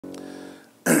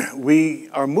We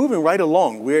are moving right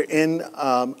along. We're in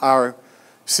our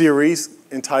series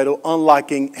entitled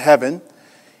Unlocking Heaven.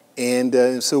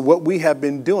 And so what we have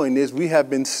been doing is we have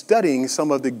been studying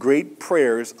some of the great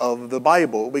prayers of the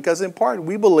Bible, because in part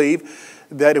we believe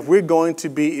that if we're going to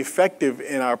be effective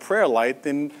in our prayer life,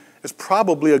 then it's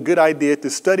probably a good idea to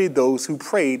study those who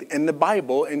prayed in the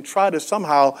Bible and try to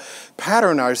somehow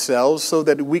pattern ourselves so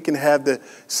that we can have the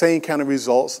same kind of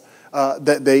results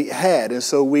that they had. And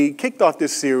so we kicked off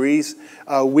this series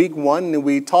week one, and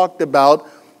we talked about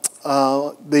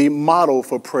the model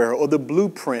for prayer, or the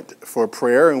blueprint for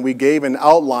prayer, and we gave an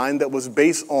outline that was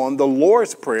based on the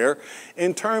Lord's Prayer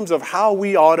in terms of how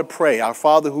we ought to pray. Our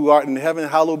Father who art in heaven,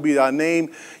 hallowed be thy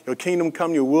name. Your kingdom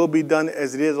come, your will be done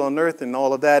as it is on earth, and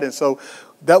all of that. And so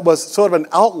that was sort of an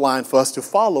outline for us to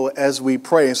follow as we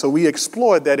pray. And so we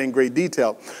explored that in great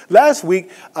detail. Last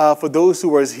week, for those who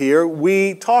were here,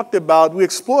 we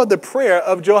explored the prayer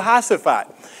of Jehoshaphat.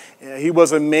 He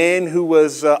was a man who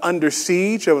was under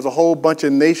siege. There was a whole bunch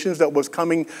of nations that was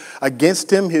coming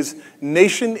against him. His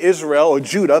nation, Israel or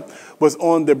Judah, was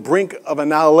on the brink of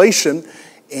annihilation.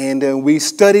 And we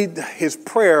studied his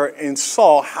prayer and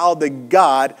saw how the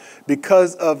God,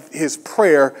 because of his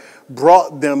prayer,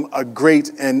 brought them a great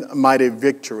and mighty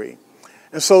victory.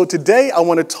 And so today I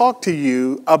want to talk to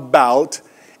you about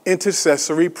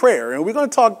intercessory prayer. And we're going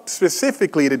to talk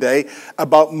specifically today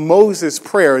about Moses'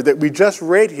 prayer that we just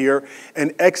read here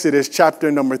in Exodus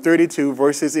chapter number 32,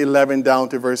 verses 11 down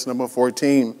to verse number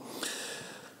 14.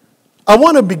 I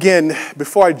want to begin,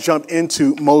 before I jump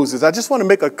into Moses, I just want to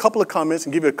make a couple of comments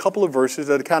and give you a couple of verses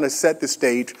that kind of set the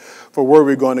stage for where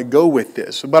we're going to go with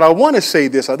this. But I want to say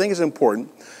this, I think it's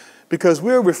important, because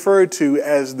we're referred to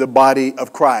as the body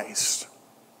of Christ,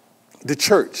 the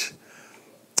church.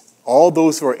 All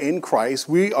those who are in Christ,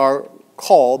 we are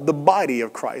called the body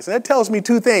of Christ. And that tells me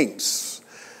two things.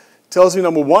 It tells me,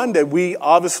 number one, that we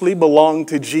obviously belong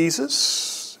to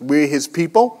Jesus. We're his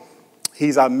people.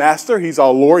 He's our master. He's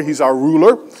our Lord. He's our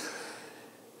ruler.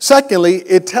 Secondly,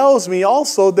 it tells me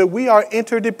also that we are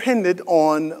interdependent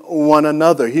on one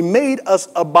another. He made us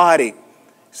a body. He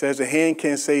says the hand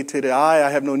can't say to the eye,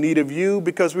 I have no need of you,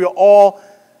 because we are all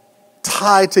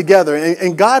tied together.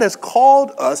 And God has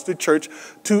called us, the church,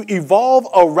 to evolve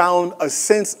around a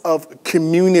sense of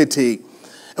community.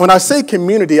 And when I say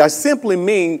community, I simply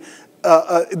mean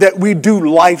that we do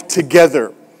life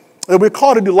together. That we're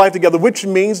called to do life together, which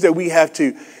means that we have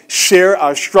to share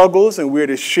our struggles, and we're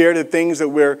to share the things that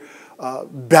we're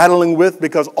battling with,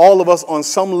 because all of us on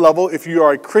some level, if you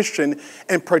are a Christian,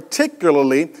 and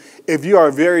particularly if you are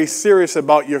very serious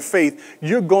about your faith,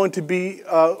 you're going to be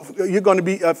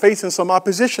facing some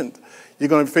opposition. You're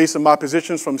going to face some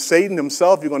oppositions from Satan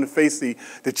himself. You're going to face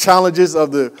the challenges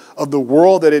of the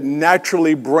world that it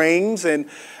naturally brings. And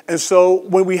so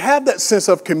when we have that sense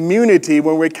of community,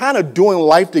 when we're kind of doing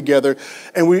life together,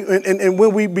 and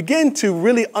when we begin to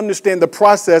really understand the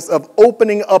process of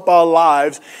opening up our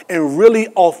lives in really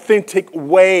authentic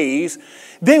ways,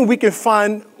 then we can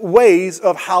find ways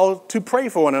of how to pray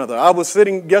for one another. I was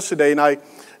sitting yesterday, and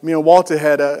me and Walter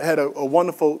had a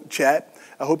wonderful chat.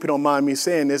 I hope you don't mind me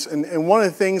saying this. And one of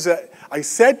the things that I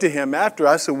said to him after,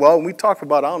 I said, well, we talked for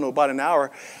about an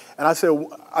hour. And I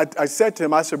said to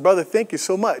him, brother, thank you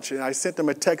so much. And I sent him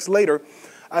a text later.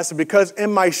 I said, because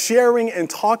in my sharing and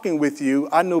talking with you,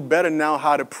 I know better now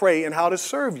how to pray and how to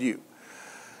serve you.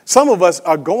 Some of us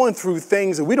are going through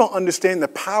things and we don't understand the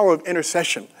power of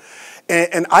intercession.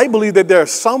 And I believe that there are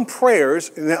some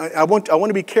prayers, and I want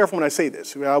to be careful when I say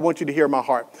this. I want you to hear my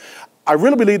heart. I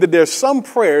really believe that there are some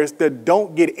prayers that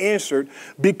don't get answered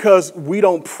because we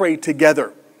don't pray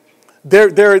together.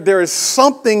 There is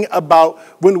something about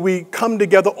when we come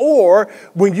together, or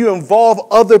when you involve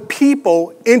other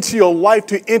people into your life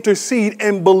to intercede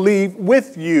and believe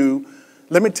with you.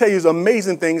 Let me tell you,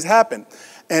 amazing things happen.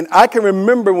 And I can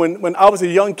remember when I was a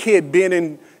young kid being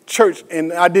in church,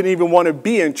 and I didn't even want to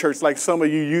be in church like some of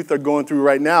you youth are going through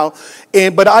right now.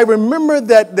 But I remember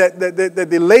that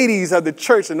the ladies of the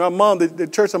church, and my mom, the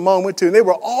church my mom went to, and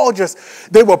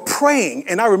they were praying.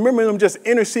 And I remember them just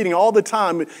interceding all the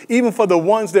time, even for the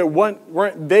ones that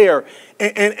weren't there.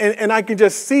 And I can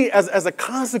just see as a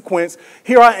consequence,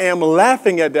 here I am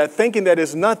laughing at that, thinking that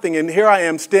it's nothing. And here I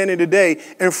am standing today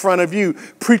in front of you,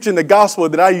 preaching the gospel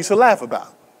that I used to laugh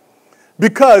about.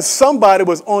 Because somebody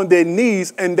was on their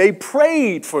knees and they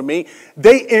prayed for me.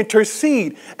 They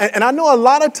intercede. And I know a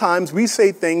lot of times we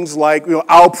say things like,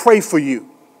 I'll pray for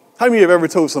you. How many of you have ever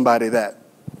told somebody that?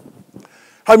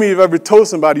 How many of you have ever told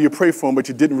somebody you pray for them, but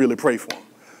you didn't really pray for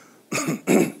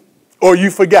them? Or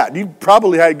you forgot. You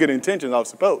probably had good intentions, I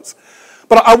suppose.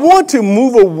 But I want to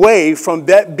move away from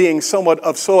that being somewhat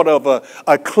of sort of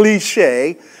a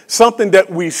cliche, something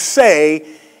that we say,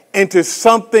 into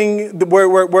something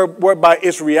whereby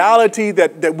it's reality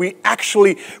that we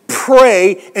actually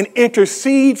pray and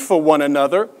intercede for one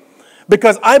another.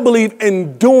 Because I believe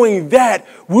in doing that,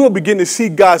 we'll begin to see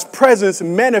God's presence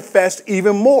manifest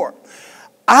even more.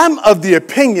 I'm of the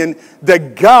opinion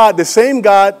that God, the same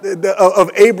God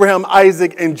of Abraham,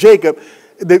 Isaac, and Jacob,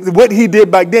 what he did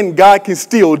back then, God can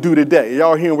still do today.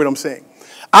 Y'all hearing what I'm saying?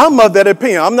 I'm of that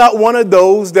opinion. I'm not one of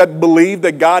those that believe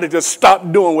that God has just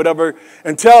stopped doing whatever.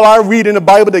 Until I read in the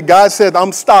Bible that God said,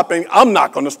 I'm stopping, I'm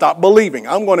not going to stop believing.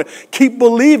 I'm going to keep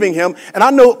believing him. And I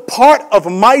know part of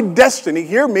my destiny,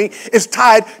 hear me, is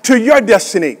tied to your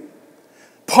destiny.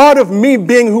 Part of me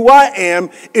being who I am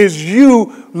is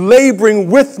you laboring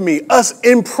with me, us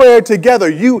in prayer together.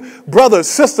 You, brother,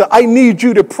 sister, I need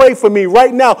you to pray for me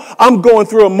right now. I'm going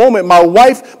through a moment. My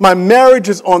wife, my marriage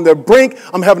is on the brink.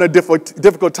 I'm having a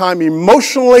difficult time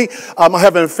emotionally. I'm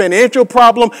having a financial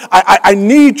problem. I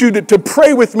need you to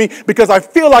pray with me because I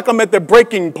feel like I'm at the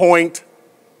breaking point.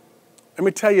 Let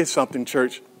me tell you something,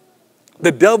 church.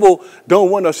 The devil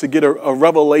don't want us to get a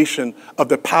revelation of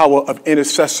the power of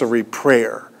intercessory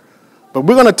prayer. But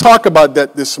we're going to talk about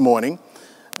that this morning.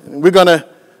 We're going to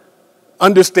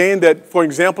understand that, for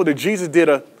example, that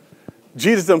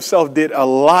Jesus himself did a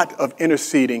lot of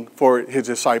interceding for his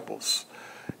disciples.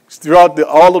 Throughout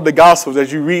all of the Gospels,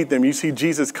 as you read them, you see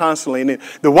Jesus constantly. And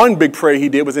the one big prayer he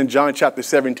did was in John chapter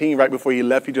 17, right before he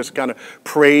left. He just kind of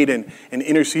prayed and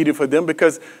interceded for them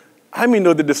because, I mean,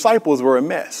 the disciples were a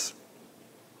mess.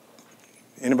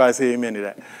 Anybody say amen to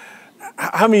that?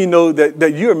 How many know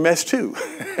that you're a mess too?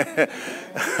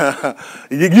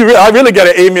 I really got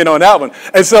an amen on that one.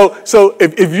 And so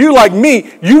if you're like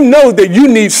me, you know that you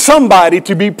need somebody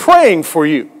to be praying for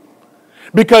you.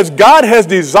 Because God has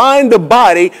designed the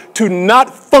body to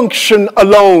not function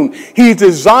alone. He's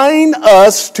designed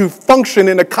us to function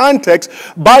in a context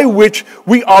by which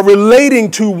we are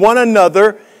relating to one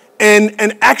another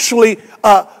and actually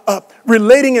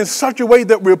relating in such a way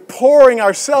that we're pouring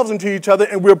ourselves into each other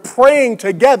and we're praying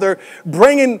together,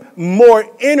 bringing more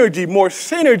energy, more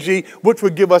synergy, which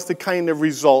would give us the kind of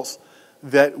results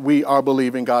that we are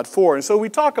believing God for. And so we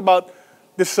talk about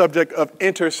the subject of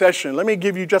intercession. Let me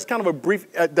give you just kind of a brief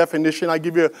definition. I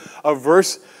give you a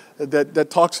verse that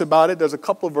talks about it. There's a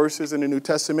couple of verses in the New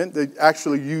Testament that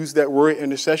actually use that word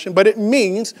intercession, but it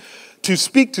means to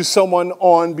speak to someone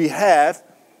on behalf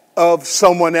of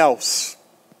someone else.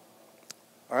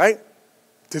 All right?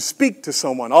 To speak to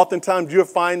someone. Oftentimes you'll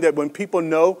find that when people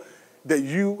know that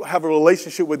you have a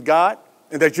relationship with God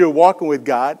and that you're walking with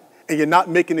God and you're not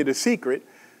making it a secret,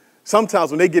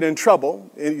 sometimes when they get in trouble,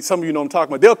 and some of you know what I'm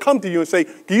talking about, they'll come to you and say,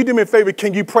 can you do me a favor?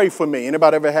 Can you pray for me?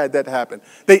 Anybody ever had that happen?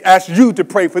 They ask you to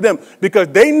pray for them because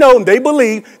they know and they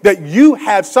believe that you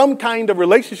have some kind of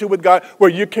relationship with God where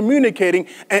you're communicating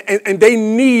and they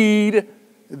need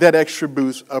that extra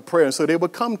boost of prayer. And so they will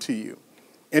come to you.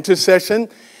 Intercession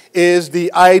is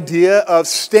the idea of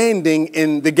standing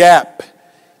in the gap.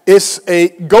 It's a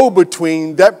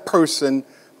go-between that person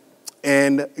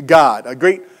and God. A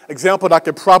great example that I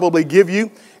could probably give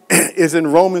you is in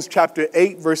Romans chapter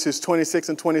 8, verses 26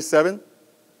 and 27.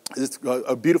 It's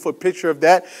a beautiful picture of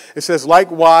that. It says,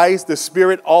 likewise, the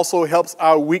Spirit also helps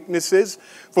our weaknesses,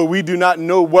 for we do not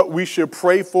know what we should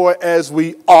pray for as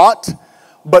we ought.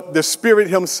 But the Spirit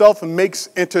himself makes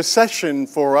intercession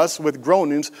for us with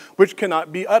groanings which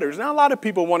cannot be uttered. Now, a lot of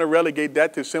people want to relegate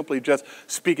that to simply just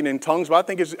speaking in tongues, but I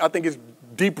think it's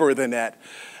deeper than that.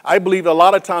 I believe a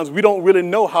lot of times we don't really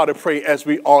know how to pray as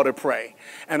we ought to pray.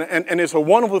 And it's a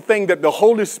wonderful thing that the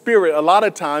Holy Spirit a lot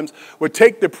of times would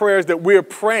take the prayers that we're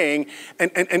praying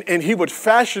and he would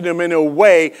fashion them in a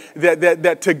way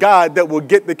that to God that will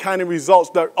get the kind of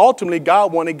results that ultimately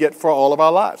God want to get for all of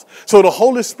our lives. So the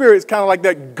Holy Spirit is kind of like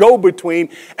that go-between,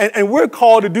 and we're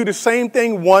called to do the same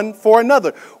thing one for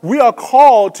another. We are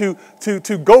called to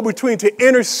go between, to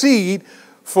intercede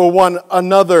for one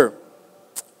another.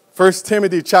 1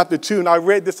 Timothy chapter 2, and I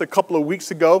read this a couple of weeks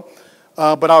ago,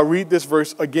 but I'll read this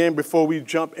verse again before we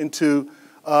jump into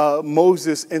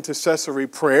Moses' intercessory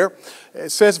prayer. It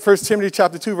says 1 Timothy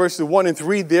chapter 2, verses 1 and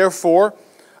 3, therefore,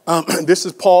 this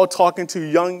is Paul talking to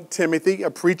young Timothy,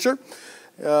 a preacher.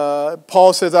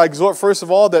 Paul says, I exhort first of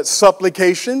all that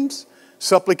supplication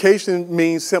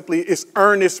means simply it's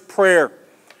earnest prayer,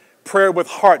 prayer with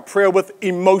heart, prayer with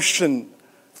emotion,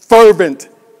 fervent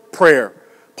prayer.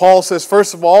 Paul says,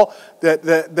 first of all,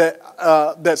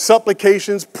 that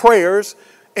supplications, prayers,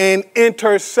 and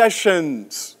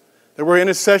intercessions. The word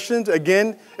intercessions,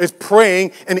 again, is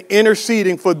praying and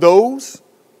interceding for those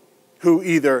who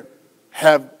either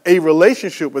have a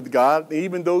relationship with God, and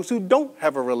even those who don't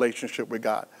have a relationship with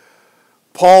God.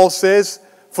 Paul says,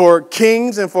 for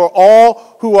kings and for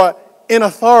all who are in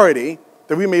authority,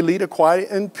 that we may lead a quiet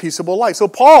and peaceable life. So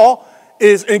Paul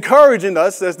is encouraging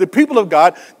us as the people of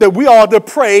God that we are to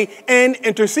pray and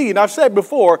intercede. And I've said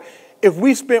before, if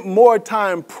we spent more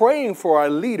time praying for our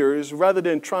leaders rather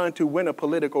than trying to win a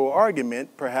political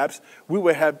argument, perhaps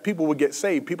people would get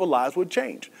saved. People's lives would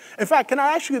change. In fact, can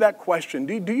I ask you that question?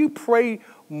 Do you pray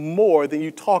more than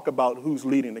you talk about who's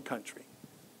leading the country?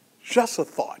 Just a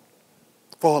thought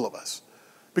for all of us.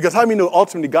 Because how many know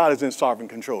ultimately God is in sovereign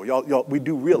control? Y'all, we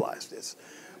do realize this.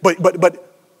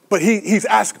 But he's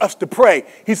asked us to pray.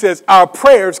 He says our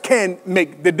prayers can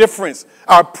make the difference.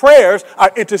 Our prayers,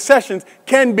 our intercessions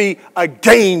can be a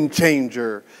game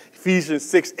changer. Ephesians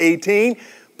 6:18,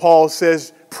 Paul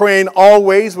says, praying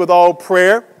always with all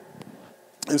prayer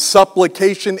and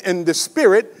supplication in the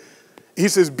Spirit. He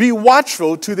says, be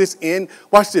watchful to this end.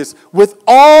 Watch this. With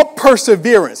all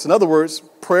perseverance. In other words,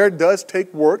 prayer does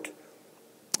take work.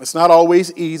 It's not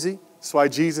always easy. That's why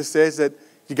Jesus says that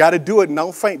you got to do it and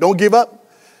don't faint. Don't give up.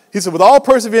 He said, with all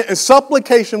perseverance and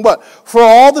supplication, what? For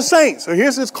all the saints. So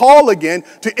here's this call again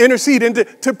to intercede and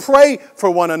to pray for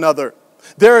one another.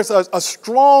 There is a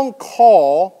strong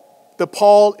call that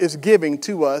Paul is giving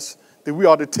to us that we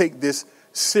ought to take this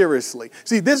seriously.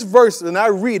 See, this verse, and I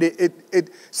read it, it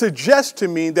suggests to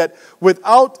me that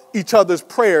without each other's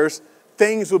prayers,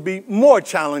 things will be more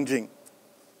challenging.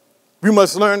 We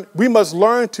must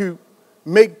learn to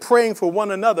make praying for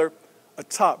one another a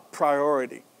top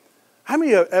priority. How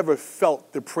many have ever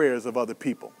felt the prayers of other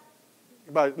people?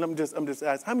 I'm just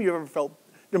asking, how many of you ever felt,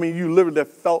 you literally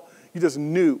felt, you just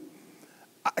knew.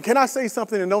 Can I say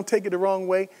something and don't take it the wrong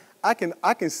way? I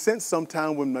can sense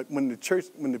sometimes when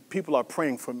the people are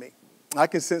praying for me. I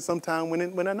can sense sometimes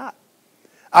when they're not.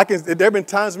 There have been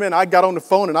times, man, I got on the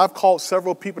phone and I've called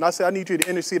several people and I said, I need you to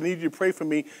intercede, I need you to pray for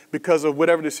me because of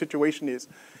whatever the situation is.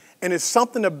 And it's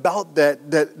something about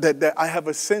that I have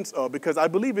a sense of because I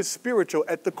believe it's spiritual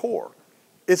at the core.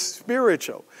 It's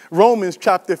spiritual. Romans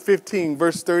chapter 15,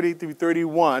 verse 30 through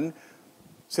 31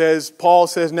 says, Paul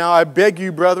says, now I beg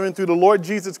you, brethren, through the Lord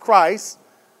Jesus Christ,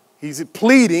 he's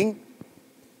pleading,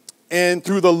 and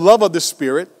through the love of the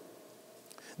Spirit,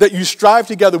 that you strive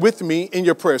together with me in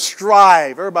your prayer.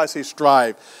 Strive. Everybody say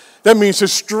strive. That means to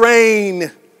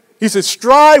strain. He says,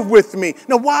 strive with me.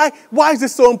 Now, why is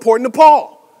this so important to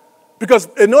Paul? Because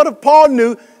in order, Paul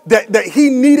knew that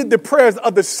he needed the prayers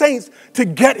of the saints to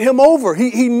get him over.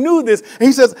 He knew this. And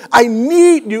he says, I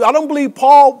need you. I don't believe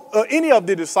Paul, any of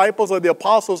the disciples or the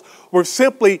apostles were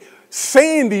simply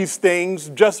saying these things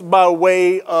just by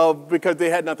way of because they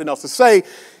had nothing else to say.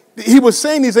 He was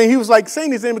saying these things. He was like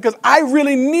saying these things because I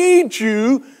really need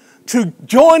you to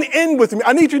join in with me.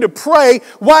 I need you to pray.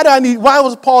 Why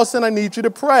was Paul saying I need you to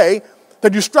pray?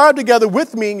 That you strive together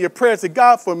with me in your prayers to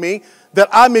God for me, that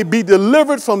I may be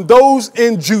delivered from those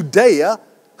in Judea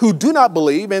who do not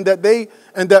believe, and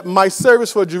that my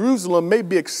service for Jerusalem may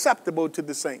be acceptable to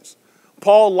the saints.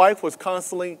 Paul's life was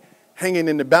constantly hanging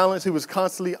in the balance. He was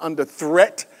constantly under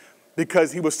threat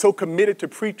because he was so committed to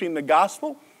preaching the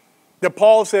gospel that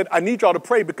Paul said, I need y'all to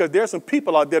pray because there's some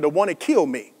people out there that want to kill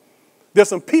me. There's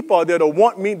some people out there that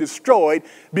want me destroyed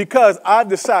because I've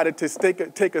decided to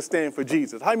take a stand for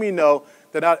Jesus. How many know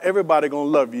that not everybody going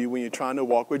to love you when you're trying to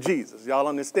walk with Jesus? Y'all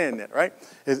understand that, right?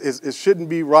 It shouldn't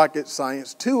be rocket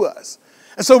science to us.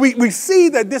 And so we see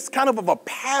that this kind of a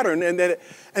pattern and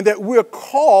that we're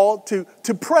called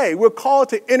to pray. We're called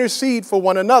to intercede for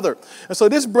one another. And so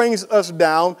this brings us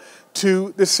down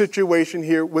to the situation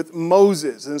here with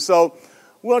Moses. And so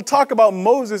we're going to talk about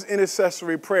Moses'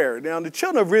 intercessory prayer. Now, the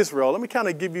children of Israel, let me kind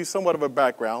of give you somewhat of a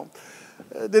background.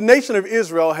 The nation of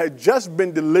Israel had just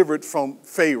been delivered from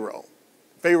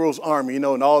Pharaoh's army, and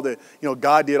all the,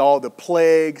 God did all the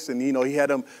plagues, and, he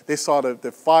had them, they saw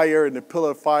the fire and the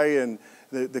pillar of fire and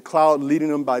the cloud leading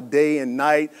them by day and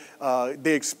night.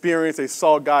 They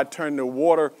saw God turn the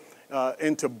water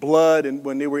into blood, and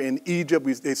when they were in Egypt,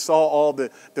 they saw all the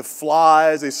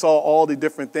flies, they saw all the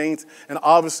different things, and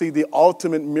obviously the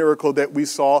ultimate miracle that we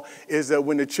saw is that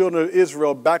when the children of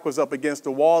Israel back was up against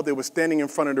the wall, they were standing in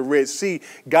front of the Red Sea.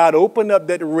 God opened up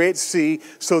that Red Sea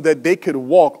so that they could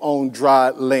walk on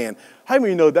dry land. How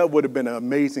many know that would have been an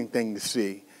amazing thing to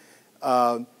see?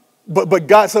 But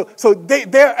God, so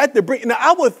they're at the brink. Now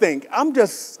I would think, I'm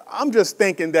just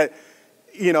thinking that,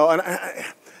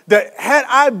 that had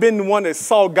I been the one that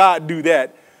saw God do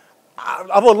that,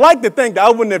 I would like to think that I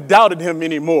wouldn't have doubted him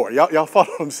anymore. Y'all follow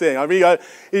what I'm saying? I mean,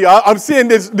 I'm seeing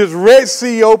this Red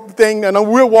Sea thing, and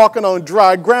we're walking on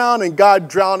dry ground, and God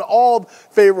drowned all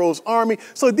Pharaoh's army.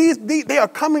 So they are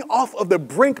coming off of the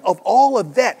brink of all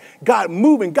of that. God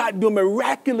moving, God doing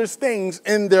miraculous things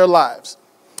in their lives.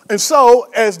 And so,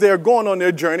 as they're going on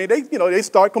their journey, they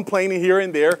start complaining here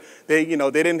and there. They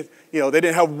didn't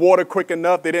have water quick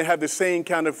enough. They didn't have the same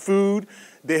kind of food.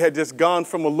 They had just gone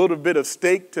from a little bit of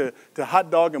steak to hot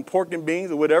dog and pork and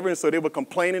beans or whatever. And so they were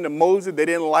complaining to Moses. They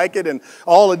didn't like it. And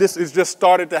all of this is just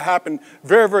started to happen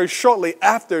very, very shortly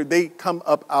after they come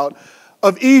up out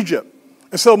of Egypt.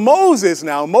 And so Moses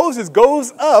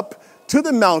goes up to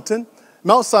the mountain,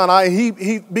 Mount Sinai.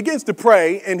 He begins to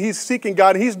pray, and he's seeking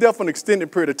God. And he's there for an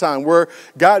extended period of time where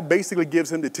God basically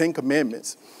gives him the 10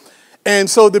 Commandments. And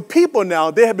so the people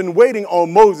now, they have been waiting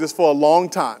on Moses for a long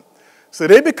time. So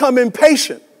they become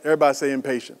impatient. Everybody say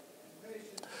impatient.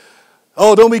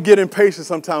 Oh, don't we get impatient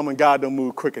sometime when God don't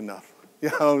move quick enough?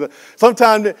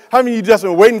 Sometimes, how many of you just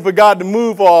been waiting for God to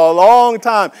move for a long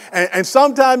time? And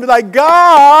sometimes it's like,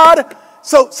 God.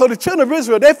 So the children of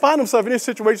Israel, they find themselves in this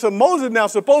situation. So Moses now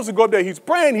supposed to go up there. He's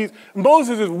praying.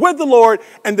 Moses is with the Lord.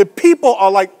 And the people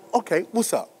are like, okay,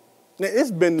 what's up? Now,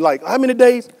 it's been like, how many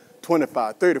days?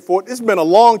 25, 30, 40. It's been a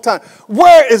long time.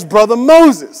 Where is brother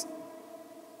Moses?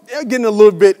 They're getting a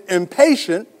little bit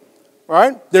impatient,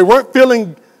 right? They weren't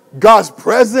feeling God's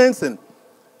presence and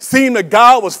seeing that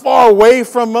God was far away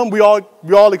from them. We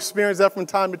all experience that from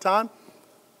time to time.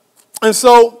 And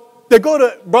so they go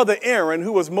to brother Aaron,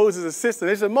 who was Moses' assistant.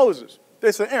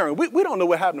 They said, Aaron, we don't know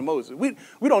what happened to Moses. We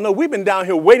don't know. We've been down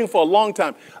here waiting for a long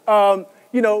time.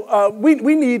 We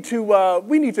need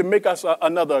to make us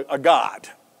a god.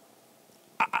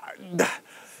 I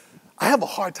have a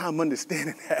hard time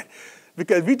understanding that.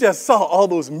 Because we just saw all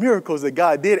those miracles that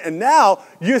God did. And now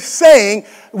you're saying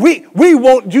we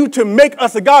want you to make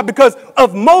us a God because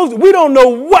of Moses. We don't know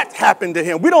what happened to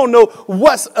him. We don't know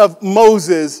what's of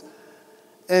Moses.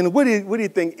 And what do you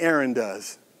think Aaron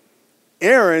does?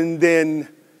 Aaron then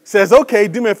says, okay,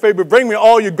 do me a favor. Bring me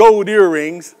all your gold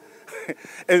earrings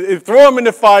and throw them in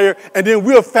the fire. And then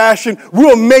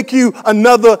we'll make you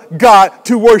another God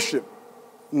to worship.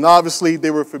 And obviously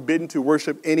they were forbidden to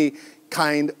worship any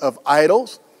kind of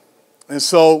idols. And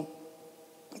so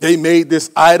they made this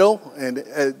idol,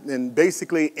 and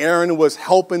basically Aaron was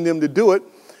helping them to do it.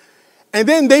 And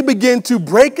then they begin to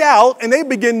break out, and they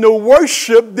begin to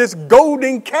worship this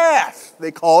golden calf,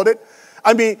 they called it.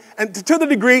 I mean, and to the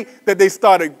degree that they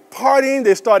started partying,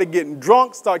 they started getting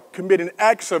drunk, started committing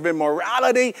acts of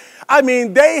immorality. I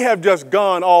mean, they have just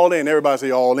gone all in. Everybody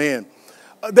say all in.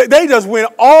 They just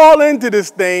went all into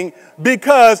this thing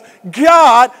because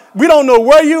God, we don't know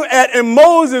where you at, and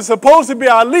Moses is supposed to be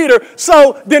our leader,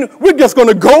 so then we're just going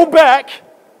to go back.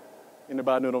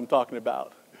 Anybody know what I'm talking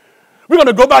about? We're going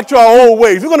to go back to our old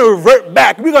ways. We're going to revert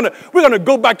back. We're going to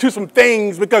go back to some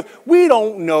things because we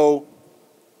don't know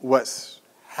what's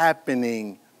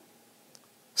happening.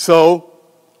 So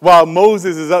while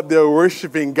Moses is up there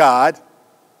worshiping God,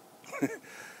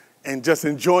 and just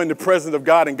enjoying the presence of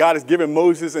God, and God is giving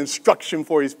Moses instruction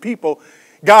for his people,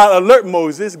 God alert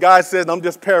Moses. God says, I'm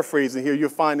just paraphrasing here. You'll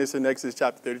find this in Exodus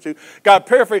chapter 32. God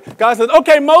says,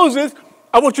 okay, Moses,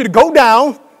 I want you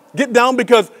to get down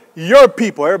because your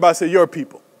people, everybody say your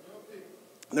people.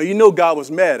 Now, you know God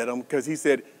was mad at him because he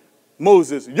said,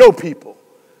 Moses, your people.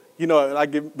 You know, I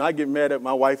get mad at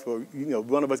my wife, or,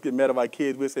 one of us get mad at our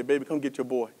kids. We'll say, baby, come get your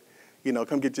boy.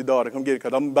 Come get your daughter. Come get it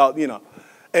because I'm about,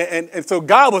 And so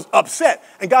God was upset.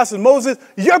 And God says, Moses,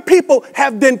 your people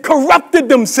have then corrupted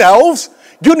themselves.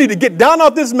 You need to get down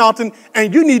off this mountain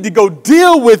and you need to go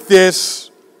deal with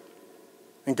this.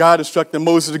 And God instructed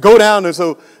Moses to go down. And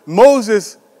so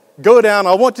Moses go down.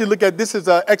 I want you to look at this is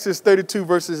Exodus 32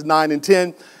 verses 9 and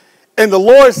 10. And the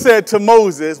Lord said to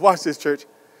Moses, watch this, church.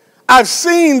 I've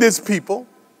seen this people.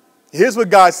 Here's what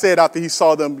God said after he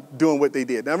saw them doing what they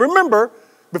did. Now remember,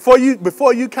 before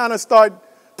you kind of start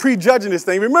prejudging this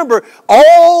thing, remember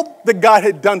all that God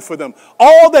had done for them,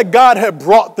 all that God had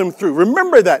brought them through.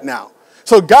 Remember that now.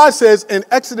 So God says in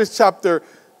Exodus chapter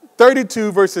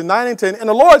 32, verses 9 and 10, and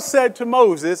the Lord said to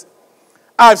Moses,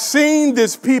 I've seen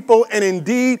this people, and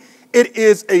indeed it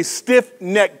is a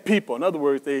stiff-necked people. In other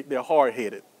words, they're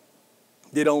hard-headed.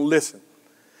 They don't listen.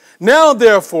 Now,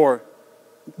 therefore,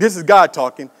 this is God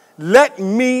talking, let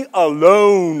me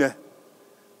alone,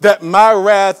 that my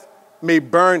wrath may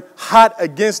burn hot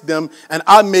against them, and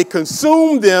I may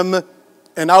consume them,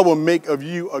 and I will make of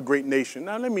you a great nation.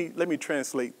 Now, let me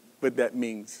translate what that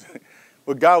means.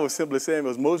 What God was simply saying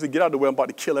was, Moses, get out of the way. I'm about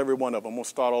to kill every one of them. I'm going to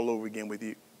start all over again with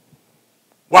you.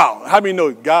 Wow, how many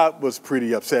know God was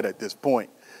pretty upset at this point?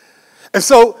 And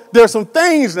so there are some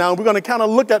things now, we're going to kind of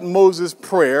look at Moses'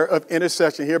 prayer of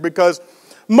intercession here, because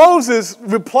Moses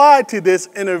replied to this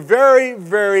in a very,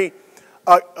 very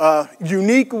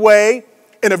unique way,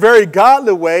 in a very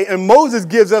godly way. And Moses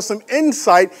gives us some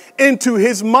insight into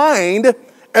his mind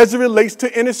as it relates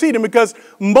to interceding, because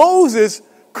Moses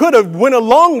could have went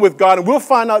along with God, and we'll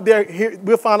find out here.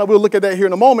 We'll look at that here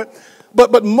in a moment.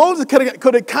 But Moses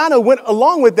could have kind of went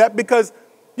along with that because,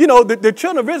 you know, the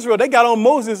children of Israel, they got on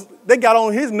Moses, they got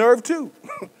on his nerve too.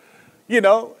 You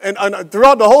know, and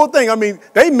throughout the whole thing, I mean,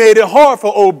 they made it hard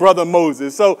for old brother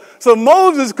Moses. So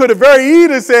Moses could have very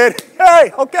easily said,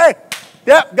 hey, okay,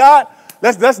 yep, God,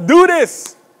 let's do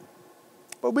this.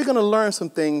 But we're going to learn some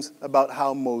things about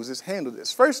how Moses handled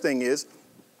this. First thing is,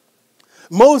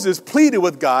 Moses pleaded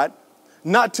with God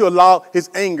not to allow his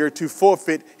anger to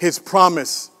forfeit his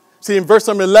promise. See, in verse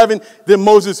number 11, then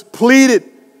Moses pleaded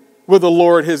with the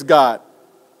Lord his God.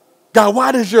 God,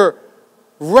 why does your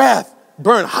wrath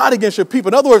burn hot against your people?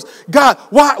 In other words, God,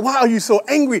 why are you so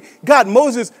angry? God,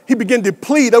 Moses, he began to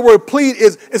plead. That word plead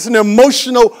it's an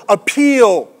emotional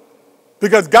appeal,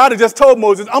 because God had just told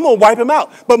Moses, I'm going to wipe him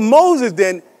out. But Moses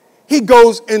then, he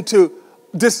goes into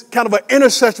this kind of an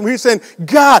intercession where he's saying,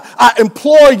 God, I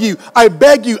implore you, I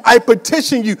beg you, I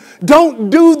petition you,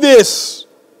 don't do this.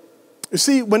 You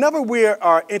see, whenever we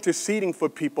are interceding for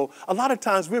people, a lot of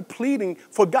times we're pleading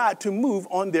for God to move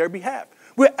on their behalf.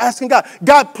 We're asking God,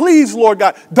 God, please, Lord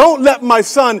God, don't let my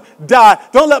son die.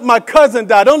 Don't let my cousin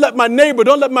die. Don't let my neighbor,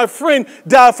 don't let my friend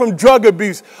die from drug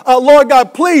abuse. Lord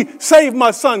God, please save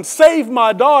my son, save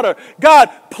my daughter. God,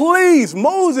 please.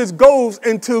 Moses goes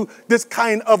into this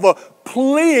kind of a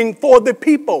pleading for the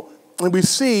people. And we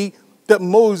see that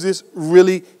Moses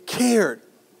really cared.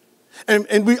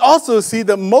 And we also see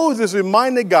that Moses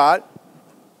reminded God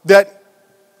that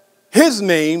his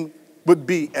name would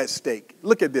be at stake.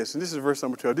 Look at this. And this is verse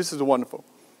number 12. This is wonderful.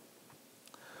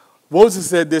 Moses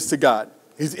said this to God.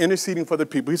 He's interceding for the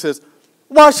people. He says,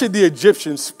 why should the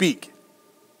Egyptians speak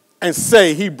and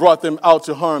say he brought them out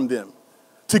to harm them,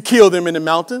 to kill them in the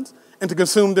mountains and to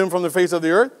consume them from the face of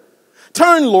the earth?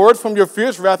 Turn, Lord, from your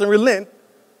fierce wrath and relent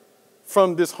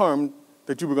from this harm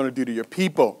that you were going to do to your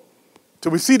people. So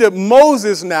we see that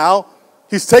Moses now,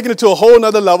 he's taking it to a whole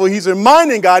nother level. He's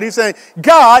reminding God, he's saying,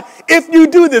 God, if you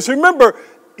do this, remember,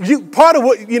 part of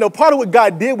what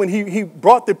God did when he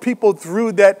brought the people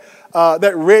through that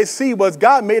Red Sea was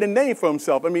God made a name for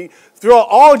himself. I mean, throughout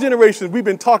all generations, we've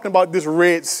been talking about this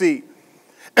Red Sea.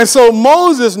 And so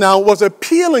Moses now was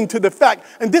appealing to the fact,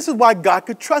 and this is why God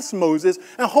could trust Moses,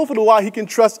 and hopefully why he can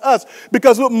trust us,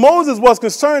 because what Moses was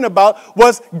concerned about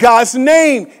was God's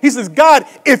name. He says, God,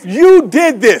 if you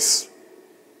did this,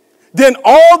 then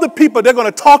all the people, they're going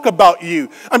to talk about you.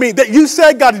 I mean, that you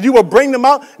said, God, that you will bring them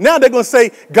out. Now they're going to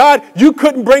say, God, you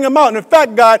couldn't bring them out. And in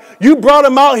fact, God, you brought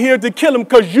them out here to kill them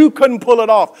because you couldn't pull it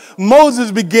off.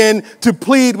 Moses began to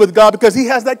plead with God because he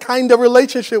has that kind of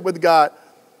relationship with God.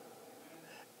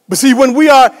 But see, when we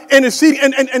are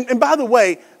interceding, and by the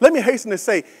way, let me hasten to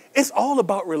say, it's all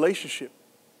about relationship.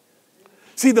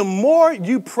 See, the more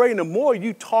you pray and the more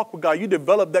you talk with God, you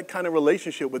develop that kind of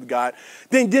relationship with God,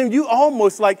 then you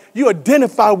almost like you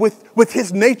identify with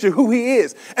his nature, who he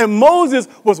is. And Moses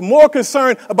was more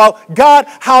concerned about, God,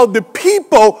 how the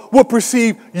people will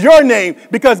perceive your name.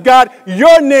 Because, God,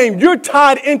 your name, you're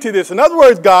tied into this. In other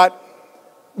words, God,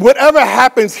 whatever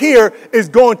happens here is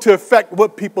going to affect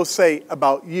what people say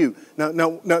about you.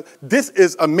 Now, this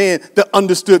is a man that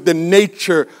understood the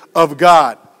nature of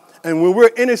God. And when we're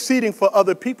interceding for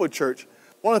other people, church,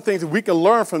 one of the things that we can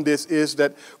learn from this is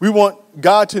that we want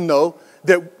God to know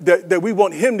that we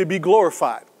want him to be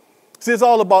glorified. See, it's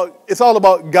all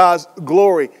about God's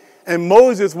glory. And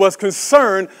Moses was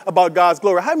concerned about God's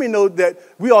glory. How many know that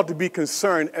we ought to be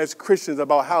concerned as Christians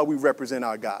about how we represent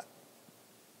our God?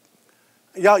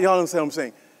 Y'all understand what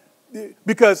I'm saying?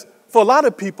 Because for a lot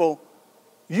of people,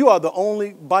 you are the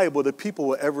only Bible that people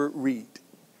will ever read.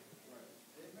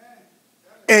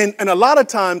 And a lot of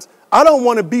times, I don't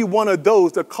want to be one of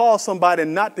those that call somebody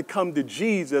not to come to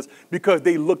Jesus because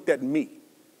they looked at me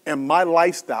and my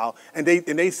lifestyle, and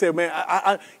they said, man,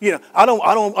 I don't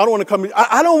want to come.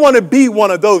 I don't want to be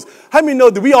one of those. How many know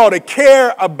that we ought to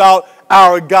care about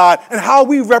our God and how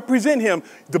we represent him?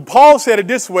 Paul said it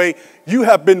this way: you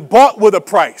have been bought with a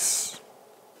price.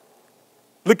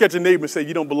 Look at your neighbor and say,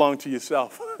 you don't belong to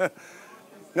yourself.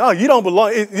 No, you don't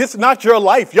belong. It's not your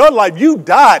life. Your life, you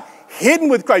died hidden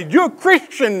with Christ. You're a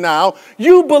Christian now.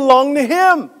 You belong to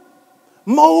him.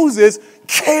 Moses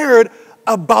cared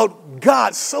about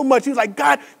God so much. He was like,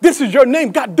 God, this is your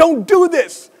name. God, don't do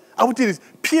this. I want you to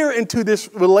peer into this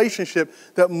relationship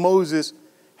that Moses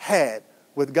had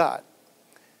with God.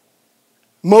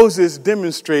 Moses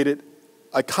demonstrated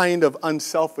a kind of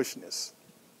unselfishness.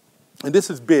 And this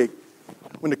is big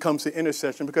when it comes to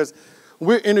intercession, because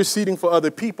we're interceding for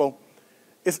other people.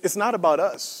 It's not about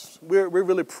us. We're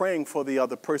really praying for the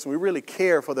other person. We really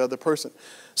care for the other person.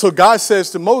 So God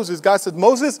says to Moses,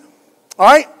 Moses, all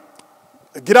right,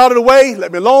 get out of the way,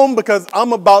 let me alone, because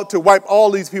I'm about to wipe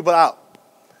all these people out.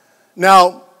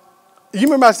 Now, you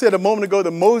remember I said a moment ago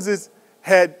that Moses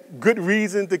had good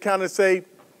reason to kind of say,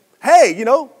 hey,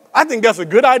 I think that's a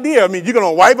good idea. I mean, you're going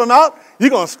to wipe them out? You're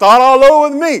going to start all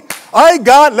over with me. All right,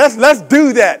 God, let's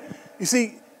do that. You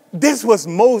see,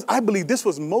 I believe this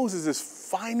was Moses'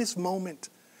 finest moment.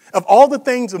 Of all the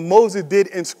things that Moses did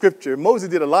in Scripture, Moses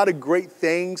did a lot of great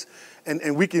things,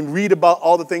 and we can read about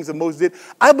all the things that Moses did.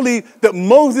 I believe that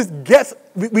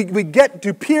we get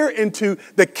to peer into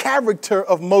the character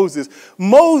of Moses.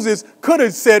 Moses could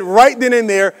have said right then and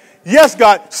there, yes,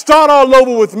 God, start all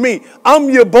over with me. I'm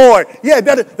your boy. Yeah,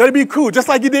 that'd be cool. Just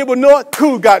like you did with Noah.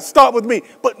 Cool, God, start with me.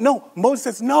 But no, Moses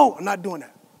says, no, I'm not doing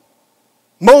that.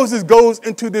 Moses goes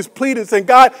into this plea and saying,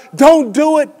 God, don't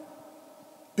do it.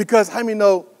 Because how many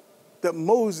know that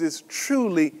Moses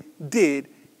truly did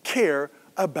care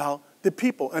about the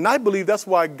people? And I believe that's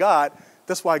why God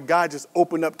just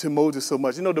opened up to Moses so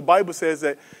much. The Bible says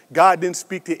that God didn't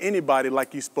speak to anybody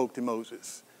like he spoke to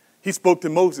Moses. He spoke to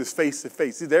Moses face to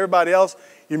face. See, everybody else,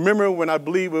 you remember when I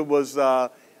believe it was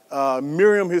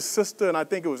Miriam, his sister, and I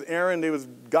think it was Aaron, they was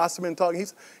gossiping, talking.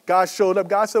 God showed up.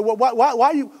 God said, well,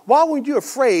 why weren't you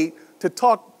afraid to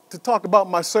talk about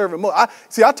my servant Moses?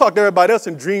 I talk to everybody else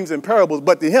in dreams and parables,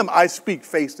 but to him I speak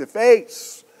face to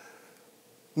face.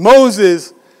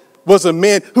 Moses was a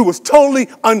man who was totally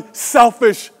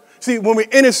unselfish. See, when we're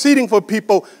interceding for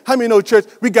people, how many know, church,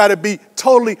 we got to be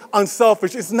totally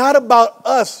unselfish. It's not about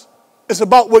us. It's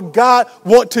about what God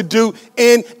wants to do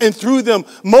in and through them.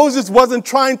 Moses wasn't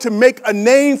trying to make a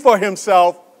name for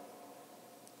himself.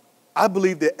 I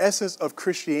believe the essence of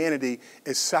Christianity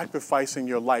is sacrificing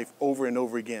your life over and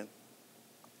over again.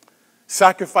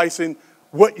 Sacrificing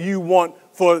what you want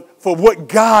for what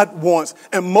God wants.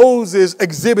 And Moses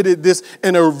exhibited this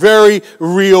in a very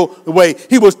real way.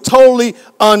 He was totally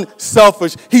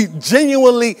unselfish. He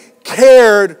genuinely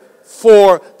cared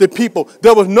for the people.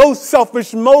 There was no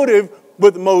selfish motive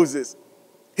with Moses.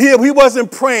 He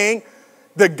wasn't praying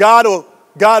that God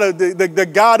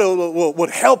would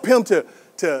help him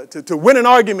to win an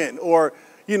argument, or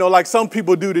like some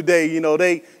people do today.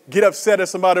 They get upset at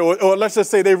somebody, or let's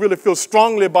just say they really feel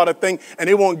strongly about a thing and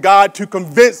they want God to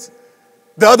convince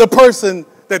the other person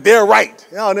that they're right.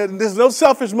 There's no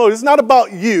selfish motive. It's not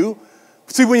about you.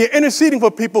 See, when you're interceding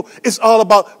for people, it's all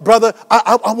about, brother,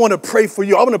 I want to pray for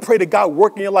you. I want to pray that God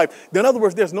work in your life. In other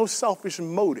words, there's no selfish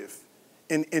motive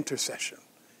in intercession.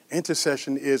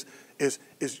 Intercession is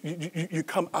you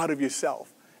come out of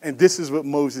yourself. And this is what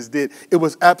Moses did. It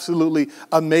was absolutely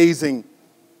amazing.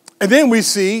 And then we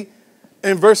see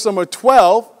in verse number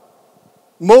 12,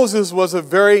 Moses was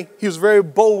very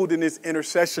bold in his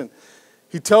intercession.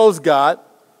 He tells God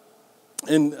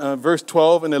in verse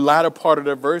 12, in the latter part of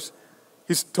the verse,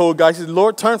 he told God, he said,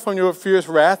 Lord, turn from your fierce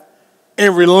wrath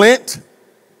and relent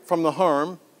from the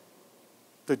harm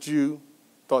that you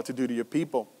thought to do to your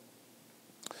people.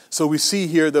 So we see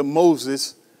here that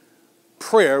Moses'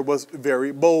 prayer was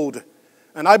very bold.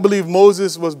 And I believe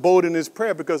Moses was bold in his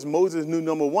prayer because Moses knew,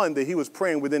 number one, that he was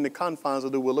praying within the confines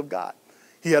of the will of God.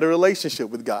 He had a relationship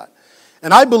with God.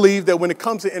 And I believe that when it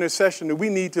comes to intercession, that we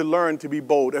need to learn to be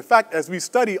bold. In fact, as we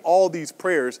study all these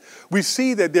prayers, we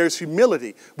see that there's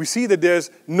humility. We see that there's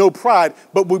no pride.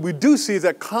 But what we do see is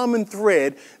that common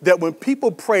thread that when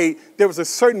people prayed, there was a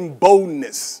certain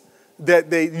boldness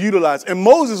that they utilized. And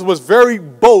Moses was very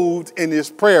bold in his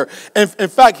prayer. And in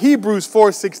fact, Hebrews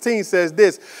 4:16 says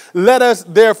this, let us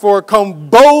therefore come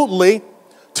boldly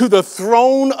to the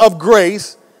throne of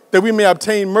grace that we may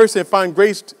obtain mercy and find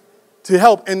grace to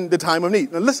help in the time of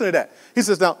need. Now listen to that. He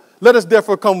says, now, let us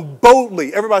therefore come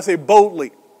boldly. Everybody say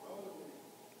boldly.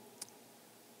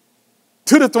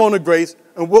 To the throne of grace.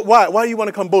 And why do you want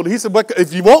to come boldly? He said,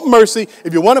 if you want mercy,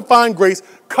 if you want to find grace,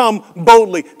 come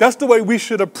boldly. That's the way we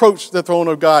should approach the throne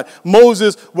of God.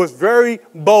 Moses was very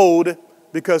bold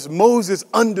because Moses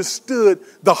understood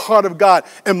the heart of God.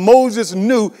 And Moses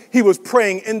knew he was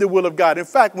praying in the will of God. In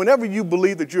fact, whenever you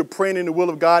believe that you're praying in the will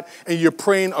of God and you're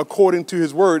praying according to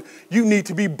his word, you need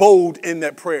to be bold in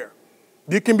that prayer.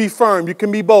 You can be firm, you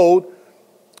can be bold,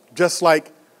 just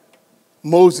like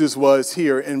Moses was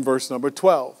here in verse number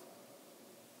 12.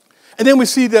 And then we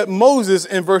see that Moses,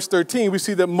 in verse 13, we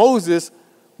see that Moses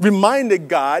reminded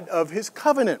God of his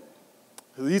covenant.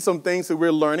 So these are some things that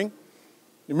we're learning.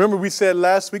 Remember we said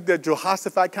last week that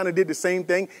Jehoshaphat kind of did the same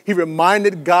thing. He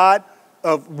reminded God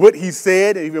of what he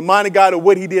said, and he reminded God of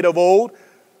what he did of old,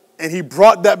 and he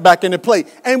brought that back into play.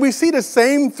 And we see the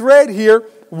same thread here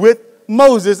with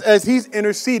Moses as he's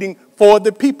interceding for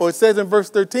the people. It says in verse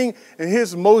 13, and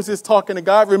here's Moses talking to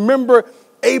God, remember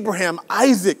Abraham,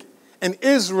 Isaac, and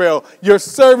Israel, your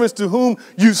servants to whom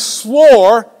you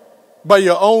swore by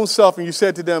your own self, and you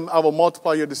said to them, I will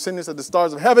multiply your descendants as the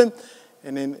stars of heaven,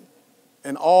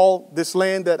 and all this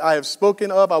land that I have spoken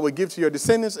of I will give to your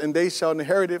descendants, and they shall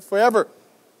inherit it forever.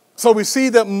 So we see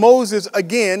that Moses,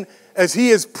 again, as he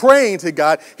is praying to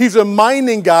God, he's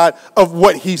reminding God of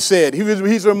what he said.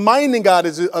 He's reminding God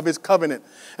of his covenant.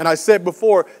 And I said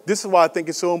before, this is why I think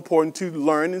it's so important to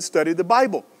learn and study the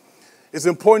Bible. It's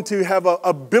important to have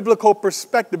a biblical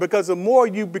perspective, because the more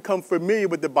you become familiar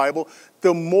with the Bible,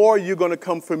 the more you're going to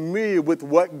come familiar with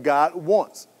what God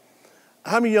wants.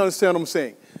 How many of you understand what I'm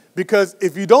saying? Because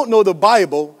if you don't know the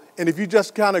Bible, and if you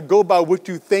just kind of go by what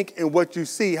you think and what you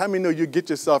see, how many know you get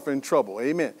yourself in trouble?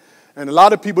 Amen. And a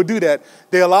lot of people do that.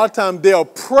 A lot of times they'll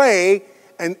pray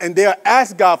and they'll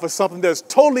ask God for something that's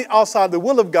totally outside the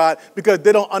will of God because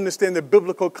they don't understand the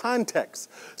biblical context.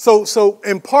 So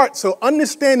in part,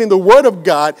 understanding the word of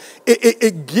God,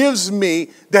 it gives me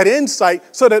that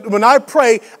insight so that when I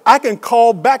pray, I can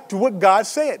call back to what God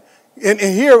said. And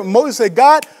here Moses said,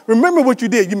 God, remember what you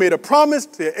did. You made a promise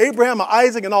to Abraham and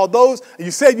Isaac and all those. And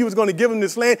you said you was going to give them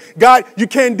this land. God, you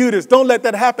can't do this. Don't let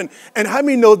that happen. And how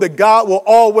many know that God will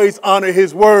always honor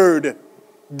his word?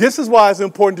 This is why it's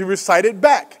important to recite it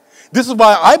back. This is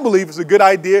why I believe it's a good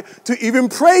idea to even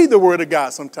pray the word of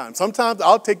God sometimes. Sometimes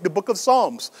I'll take the book of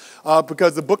Psalms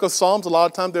because the book of Psalms, a lot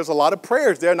of times there's a lot of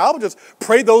prayers there. And I will just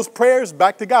pray those prayers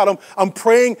back to God. I'm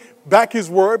praying back his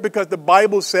word because the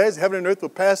Bible says heaven and earth will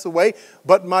pass away,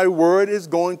 but my word is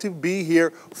going to be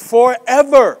here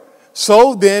forever.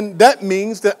 So then that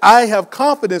means that I have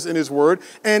confidence in his word,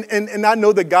 and I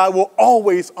know that God will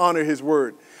always honor his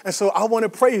word. And so I want to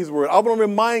pray his word. I want to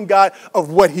remind God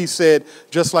of what he said,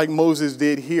 just like Moses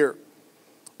did here.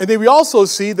 And then we also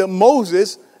see that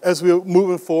Moses, as we're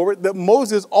moving forward, that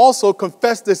Moses also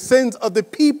confessed the sins of the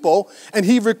people, and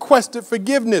he requested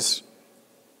forgiveness.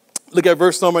 Look at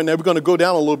verse number, and then we're going to go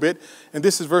down a little bit. And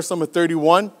this is verse number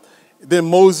 31. Then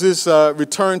Moses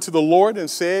returned to the Lord and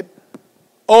said,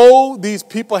 oh, these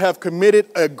people have committed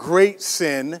a great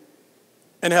sin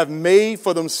and have made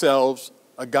for themselves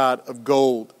a god of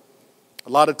gold. A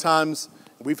lot of times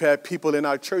we've had people in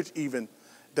our church even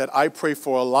that I pray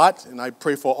for a lot, and I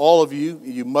pray for all of you.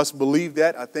 You must believe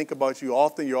that. I think about you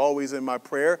often. You're always in my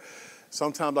prayer.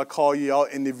 Sometimes I call you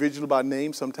out individually by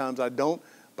name. Sometimes I don't.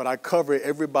 But I cover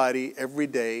everybody every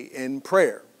day in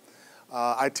prayer.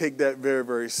 I take that very,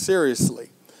 very seriously.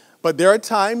 But there are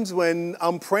times when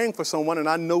I'm praying for someone and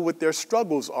I know what their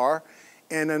struggles are.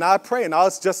 And then I pray, and I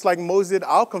was just like Moses did,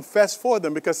 I'll confess for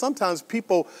them, because sometimes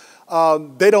people,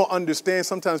 they don't understand.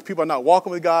 Sometimes people are not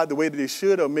walking with God the way that they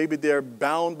should, or maybe they're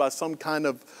bound by some kind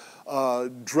of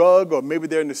drug, or maybe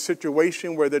they're in a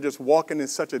situation where they're just walking in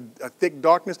such a thick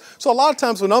darkness. So a lot of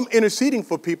times when I'm interceding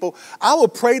for people, I will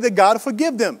pray that God will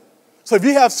forgive them. So if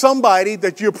you have somebody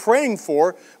that you're praying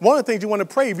for, one of the things you want to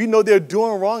pray, if you know they're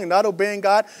doing wrong and not obeying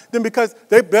God, then because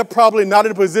they're probably not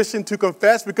in a position to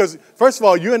confess, because first of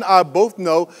all, you and I both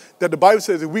know that the Bible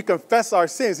says if we confess our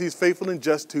sins, he's faithful and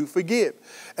just to forgive.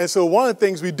 And so one of the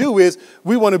things we do is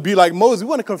we want to be like Moses. We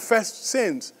want to confess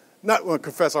sins. Not want to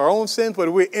confess our own sins, but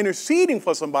if we're interceding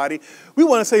for somebody, we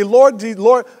want to say, Lord,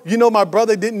 you know my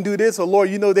brother didn't do this, or Lord,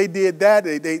 you know they did that.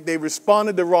 They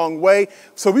responded the wrong way.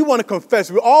 So we want to confess.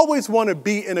 We always want to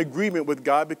be in agreement with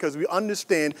God because we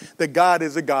understand that God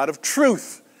is a God of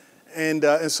truth. And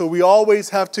so we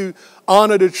always have to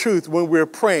honor the truth when we're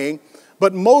praying.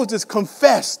 But Moses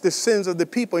confessed the sins of the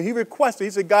people. And he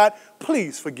said, God,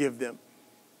 please forgive them.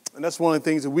 And that's one of the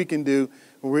things that we can do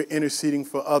when we're interceding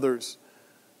for others.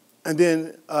 And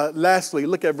then lastly,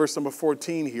 look at verse number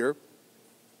 14 here.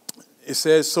 It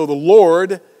says, so the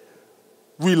Lord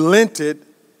relented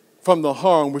from the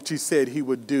harm which he said he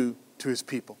would do to his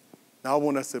people. Now I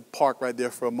want us to park right there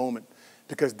for a moment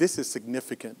because this is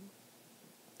significant.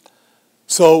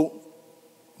 So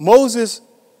Moses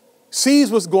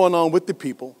sees what's going on with the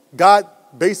people. God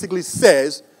basically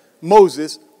says,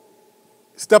 Moses,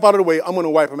 step out of the way. I'm going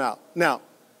to wipe them out. Now,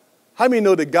 how many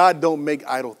know that God don't make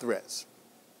idle threats?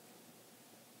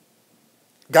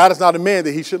 God is not a man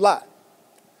that he should lie.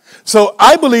 So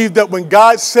I believe that when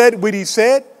God said what he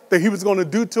said that he was going to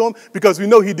do to him, because we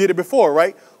know he did it before,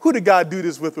 right? Who did God do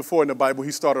this with before in the Bible?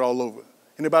 He started all over.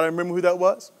 Anybody remember who that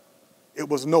was? It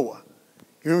was Noah.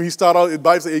 You know, he started out, the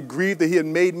Bible says it grieved that he had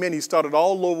made men. He started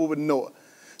all over with Noah.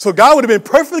 So God would have been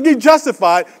perfectly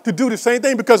justified to do the same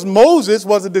thing because Moses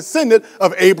was a descendant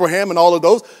of Abraham and all of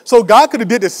those. So God could have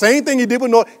did the same thing he did with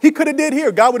Noah. He could have did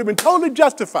here. God would have been totally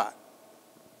justified.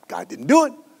 God didn't do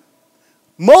it.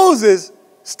 Moses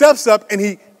steps up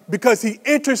and because he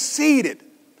interceded.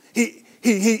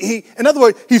 In other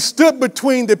words, he stood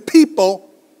between the people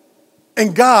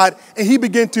and God, and he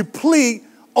began to plead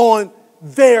on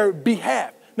their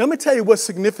behalf. Now, let me tell you what's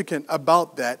significant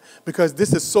about that, because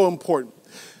this is so important.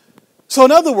 So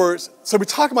in other words, so we're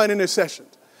talking about intercession.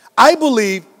 I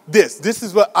believe this. This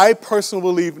is what I personally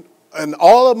believe in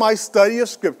all of my study of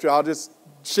Scripture. I'll just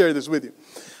share this with you.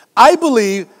 I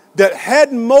believe that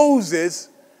had Moses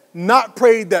not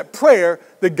prayed that prayer,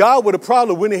 that God would have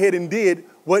probably went ahead and did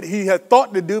what he had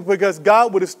thought to do, because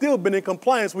God would have still been in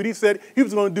compliance with what he said he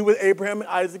was going to do with Abraham and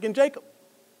Isaac and Jacob.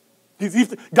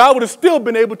 God would have still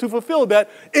been able to fulfill that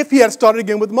if he had started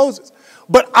again with Moses.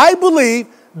 But I believe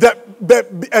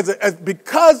that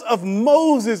because of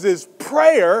Moses'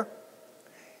 prayer,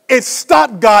 it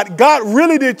stopped God. God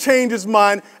really did change his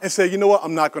mind and say, you know what,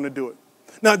 I'm not going to do it.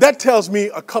 Now, that tells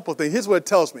me a couple things. Here's what it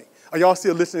tells me. Are y'all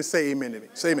still listening? Say amen to me.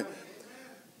 Say amen.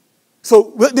 So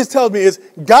what this tells me is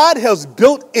God has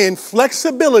built in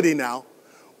flexibility now,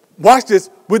 watch this,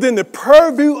 within the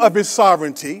purview of his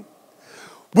sovereignty,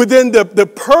 within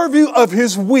the purview of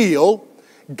his will.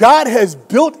 God has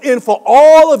built in for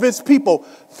all of his people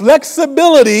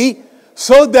flexibility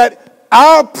so that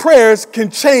our prayers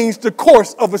can change the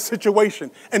course of a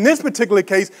situation. In this particular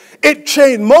case,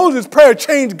 Moses' prayer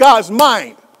changed God's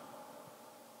mind.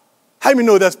 How many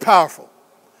know that's powerful?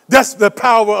 That's the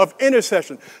power of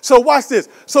intercession. So watch this.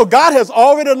 So God has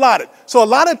already allotted. So a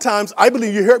lot of times, I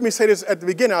believe you heard me say this at the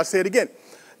beginning. I'll say it again.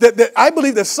 That I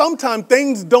believe that sometimes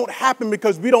things don't happen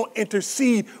because we don't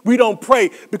intercede, we don't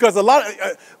pray. Because a lot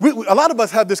of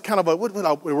us have this kind of what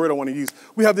word I want to use?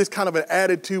 We have this kind of an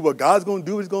attitude, what God's going to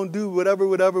do is going to do,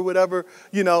 whatever,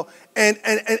 you know. And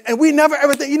we never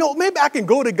ever think, you know, maybe I can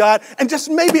go to God and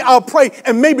just maybe I'll pray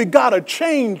and maybe God will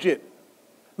change it.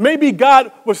 Maybe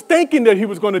God was thinking that he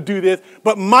was going to do this,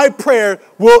 but my prayer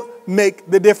will make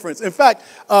the difference. In fact,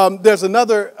 there's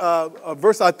another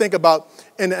verse I think about,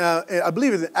 and I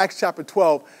believe it's in Acts chapter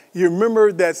 12. You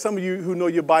remember that some of you who know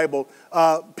your Bible,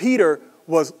 Peter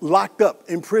was locked up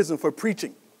in prison for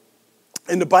preaching.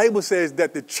 And the Bible says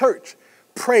that the church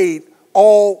prayed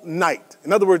all night.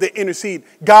 In other words, they intercede.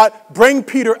 God, bring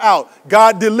Peter out.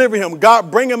 God, deliver him.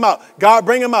 God, bring him out. God,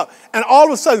 bring him out. And all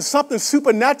of a sudden, something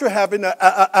supernatural happened.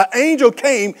 An angel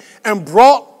came and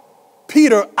brought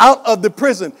Peter out of the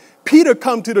prison. Peter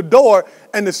come to the door,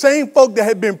 and the same folk that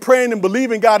had been praying and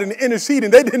believing God and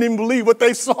interceding, they didn't even believe what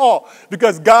they saw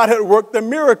because God had worked a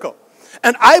miracle.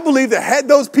 And I believe that had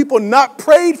those people not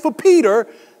prayed for Peter,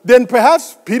 then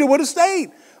perhaps Peter would have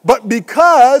stayed. But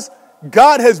because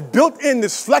God has built in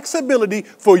this flexibility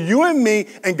for you and me,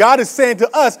 and God is saying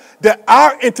to us that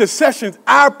our intercessions,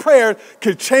 our prayers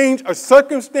could change a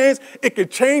circumstance. It could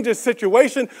change a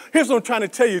situation. Here's what I'm trying to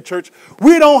tell you, church.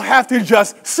 We don't have to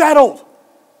just settle.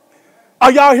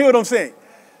 Are y'all hear what I'm saying?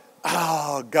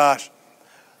 Oh, gosh.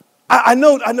 I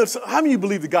know. So how many of you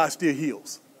believe that God still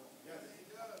heals?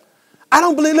 I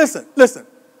don't believe, listen.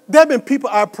 There have been people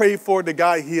I prayed for that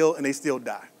God healed and they still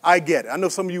die. I get it. I know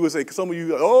some of you would say, some of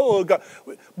you, oh, God.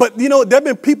 But, you know, there have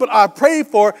been people I prayed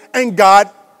for and God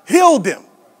healed them.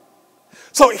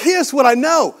 So here's what I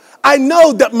know. I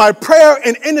know that my prayer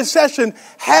and intercession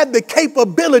had the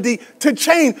capability to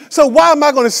change. So why am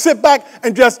I going to sit back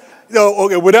and just, you know,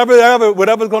 okay, whatever's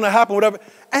going to happen, whatever.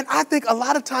 And I think a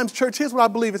lot of times, church, here's what I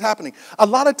believe is happening. A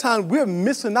lot of times we're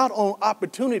missing out on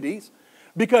opportunities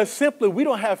because simply we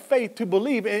don't have faith to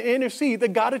believe and intercede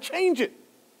that God will change it.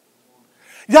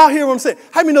 Y'all hear what I'm saying?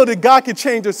 How many know that God can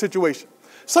change your situation?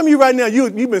 Some of you right now,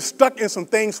 you've been stuck in some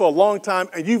things for a long time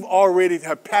and you've already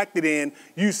have packed it in.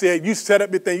 You set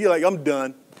up your thing. You're like, I'm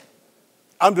done.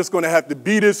 I'm just going to have to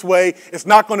be this way. It's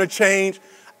not going to change.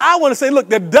 I want to say, look,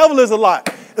 the devil is a lie.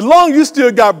 As long as you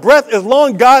still got breath, as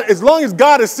long as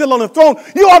God is still on the throne,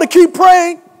 you ought to keep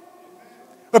praying.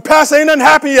 But Pastor, ain't nothing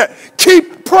happened yet.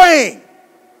 Keep praying.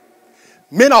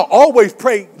 Men are always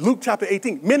pray. Luke chapter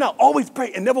 18. Men are always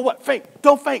pray and never what? Faint.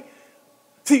 Don't faint.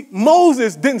 See,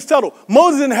 Moses didn't settle.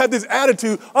 Moses didn't have this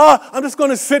attitude, I'm just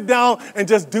going to sit down and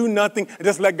just do nothing and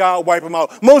just let God wipe them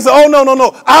out. Moses said, oh,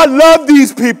 no. I love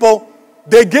these people.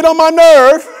 They get on my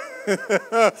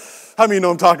nerve. How many know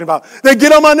what I'm talking about? They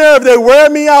get on my nerve. They wear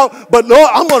me out. But Lord,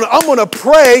 I'm gonna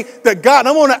pray that God,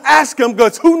 I'm going to ask him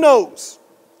because who knows?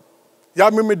 Y'all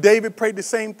remember David prayed the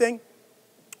same thing?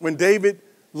 When David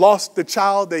lost the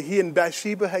child that he and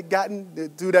Bathsheba had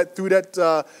gotten through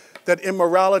that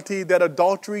immorality, that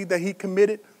adultery that he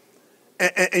committed.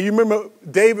 And you remember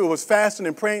David was fasting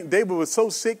and praying. David was so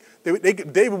sick,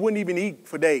 David wouldn't even eat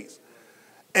for days.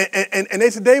 And they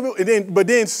said, David, but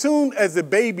then soon as the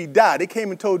baby died, they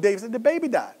came and told David, said, the baby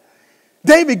died.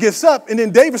 David gets up, and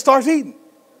then David starts eating.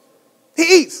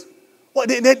 He eats. Well,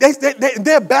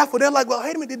 they're baffled. They're like, well,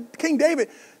 wait a minute, King David,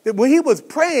 when he was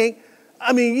praying,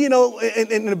 I mean, you know,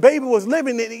 and the baby was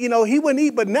living, you know, he wouldn't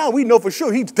eat, but now we know for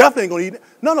sure he's definitely going to eat.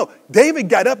 No, David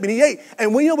got up and he ate.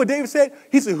 And when you know what David said?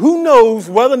 He said, who knows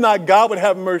whether or not God would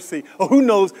have mercy, or who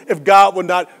knows if God would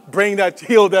not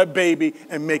heal that baby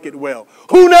and make it well.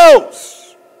 Who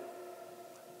knows?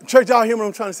 Church, y'all hear what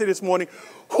I'm trying to say this morning?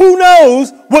 Who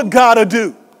knows what God will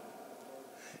do?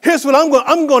 Here's what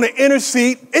I'm going to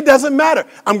intercede. It doesn't matter.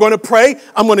 I'm going to pray.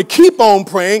 I'm going to keep on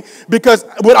praying, because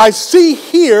what I see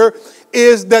here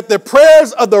is that the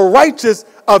prayers of the righteous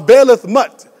availeth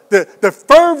much. The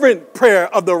fervent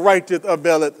prayer of the righteous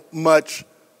availeth much.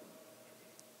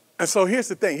 And so here's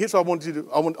the thing. Here's what I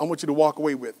want you to walk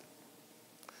away with.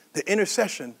 The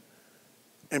intercession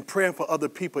and praying for other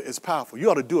people is powerful. You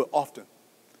ought to do it often.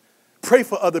 Pray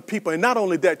for other people. And not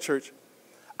only that, church,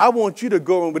 I want you to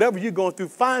go, and whatever you're going through,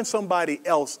 find somebody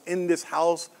else in this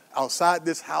house, outside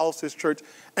this house, this church,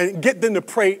 and get them to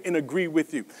pray and agree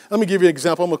with you. Let me give you an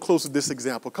example. I'm going to close with this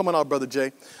example. Come on out, Brother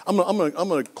Jay. I'm going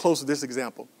to close with this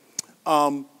example.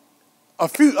 Not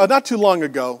too long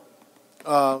ago,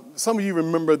 some of you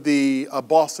remember the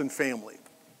Boston family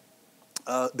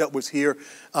that was here.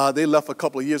 They left a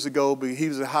couple of years ago, but he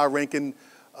was a high-ranking,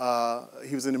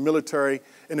 he was in the military,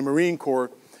 in the Marine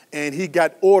Corps, and he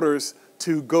got orders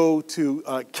to go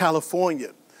to California.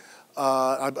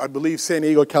 I believe San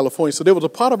Diego, California. So they was a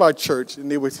part of our church, and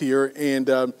they was here.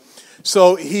 And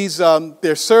so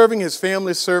they're serving, his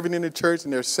family's serving in the church,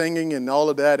 and they're singing and all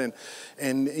of that.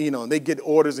 And you know, they get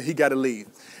orders, and he got to leave.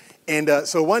 And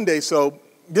so one day, so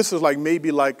this was maybe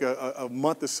a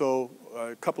month or so,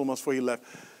 a couple of months before he left.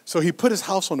 So he put his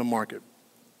house on the market.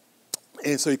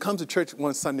 And so he comes to church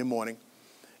one Sunday morning,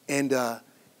 and I'm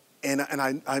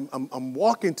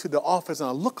walking to the office, and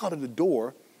I look out of the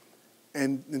door.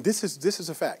 And this is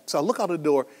a fact. So I look out of the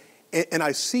door, and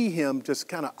I see him just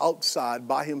kind of outside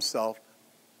by himself.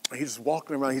 He's just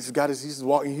walking around. He's just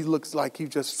walking. He looks like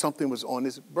something was on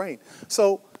his brain.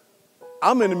 So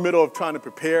I'm in the middle of trying to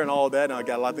prepare and all that, and I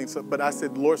got a lot of things. But I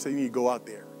said, the Lord said, you need to go out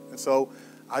there. And so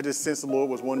I just sensed the Lord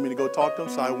was wanting me to go talk to him.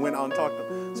 So I went out and talked to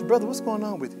him. I said, brother, what's going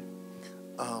on with you?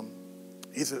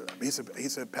 He said,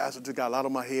 Pastor, just got a lot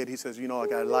on my head. He says, you know, I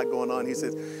got a lot going on. He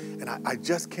says, and I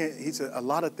just can't. He said, a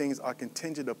lot of things are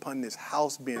contingent upon this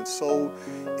house being sold.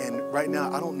 And right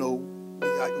now, I don't know.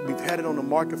 We've had it on the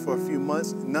market for a few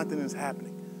months. Nothing is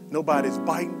happening. Nobody's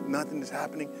biting. Nothing is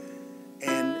happening.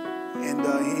 And he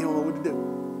don't know what to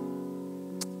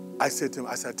do. I said to him,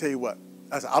 I tell you what.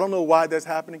 I said, I don't know why that's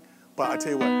happening, but I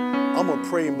tell you what, I'm going to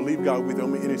pray and believe God with you. I'm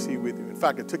going to intercede with you. In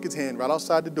fact, I took his hand right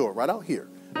outside the door, right out here.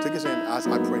 Took his hand, I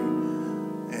prayed.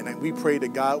 And we prayed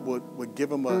that God would get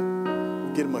him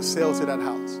a sale to that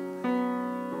house.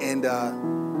 And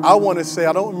I want to say,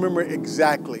 I don't remember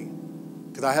exactly,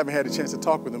 because I haven't had a chance to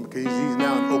talk with him, because he's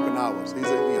now in open hours.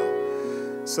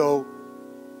 So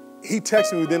he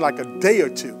texted me within a day or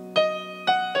two.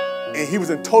 And he was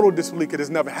in total disbelief, because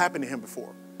it's never happened to him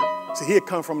before. So he had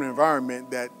come from an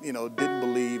environment that, didn't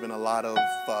believe in a lot of,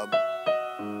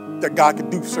 that God could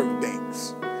do certain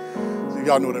things.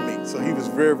 Y'all know what I mean. So he was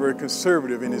very, very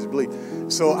conservative in his belief.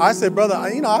 So I said, brother,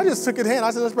 I just took his hand.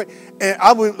 I said, let's pray. And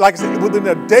I would, like I said, within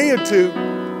a day or two,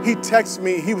 he texted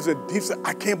me. He said,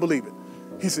 I can't believe it.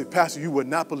 He said, Pastor, you would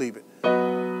not believe it.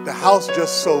 The house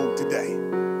just sold today.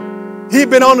 He had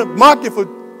been on the market for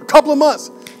a couple of months.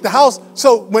 The house,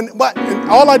 and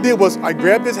all I did was I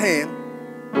grabbed his hand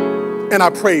and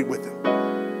I prayed with him.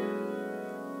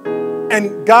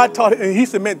 And God taught it, and he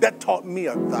said, man, that taught me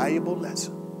a valuable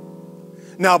lesson.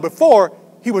 Now, before,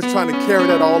 he was trying to carry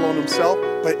that all on himself,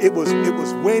 but it was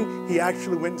when he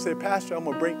actually went and said, Pastor, I'm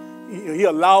going to bring, he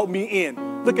allowed me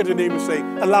in. Look at your neighbor and say,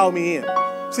 allow me in.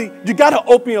 See, you got to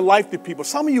open your life to people.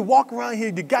 Some of you walk around here,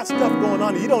 you got stuff going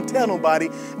on, and you don't tell nobody.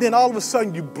 Then all of a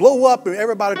sudden, you blow up, and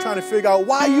everybody trying to figure out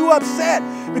why you upset,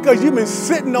 because you've been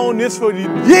sitting on this for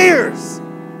years.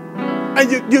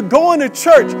 And you're going to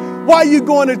church. Why are you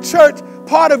going to church?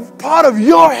 Part of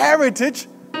your heritage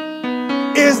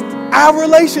is our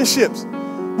relationships.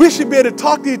 We should be able to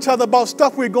talk to each other about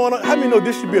stuff we're going on. How many know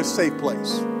this should be a safe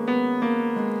place?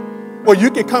 Where you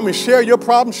can come and share your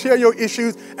problems, share your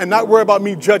issues, and not worry about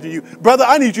me judging you. Brother,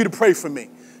 I need you to pray for me.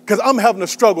 because I'm having a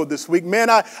struggle this week. Man,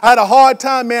 I had a hard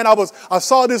time, man. I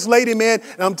saw this lady, man,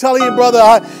 and I'm telling you, brother,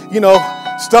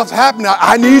 stuff's happening.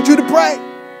 I need you to pray.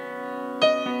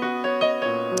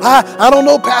 I don't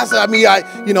know, Pastor. I mean,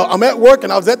 I'm at work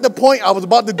and I was at the point I was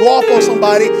about to go off on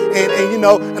somebody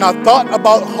and I thought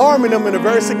about harming them in a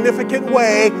very significant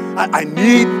way. I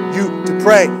need you to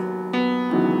pray.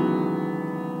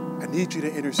 I need you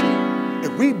to intercede.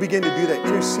 If we begin to do that,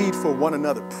 intercede for one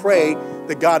another, pray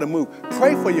that God will move.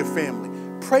 Pray for your family.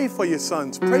 Pray for your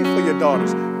sons. Pray for your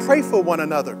daughters. Pray for one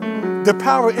another. The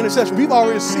power of intercession. We've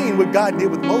already seen what God did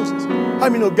with Moses. How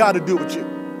many know God will do it with you?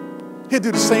 He'll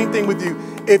do the same thing with you.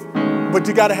 But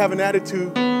you got to have an attitude,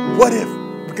 what if?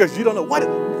 Because you don't know.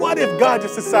 What if God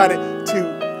just decided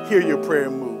to hear your prayer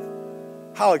and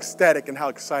move? How ecstatic and how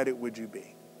excited would you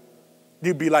be?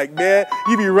 You'd be like, man,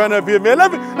 you'd be running up here, man,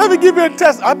 let me give you a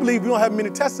test. I believe we don't have many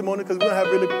testimonies because we don't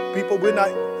have really people. We're not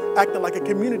acting like a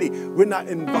community. We're not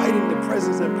inviting the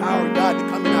presence and power of God to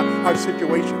come in our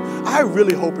situation. I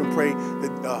really hope and pray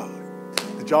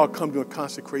that y'all come to a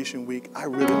consecration week. I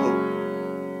really hope.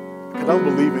 Because I'm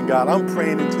believing God. I'm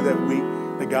praying into that week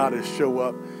that God will show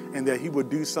up and that he will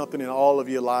do something in all of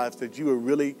your lives, that you will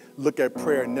really look at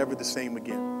prayer never the same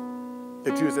again.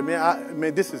 That you will say,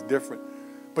 man, this is different.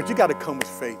 But you got to come with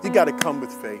faith. You got to come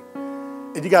with faith.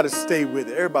 And you got to stay with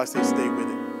it. Everybody say stay with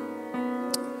it.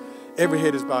 Every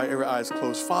head is bowed, every eye is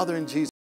closed. Father, in Jesus'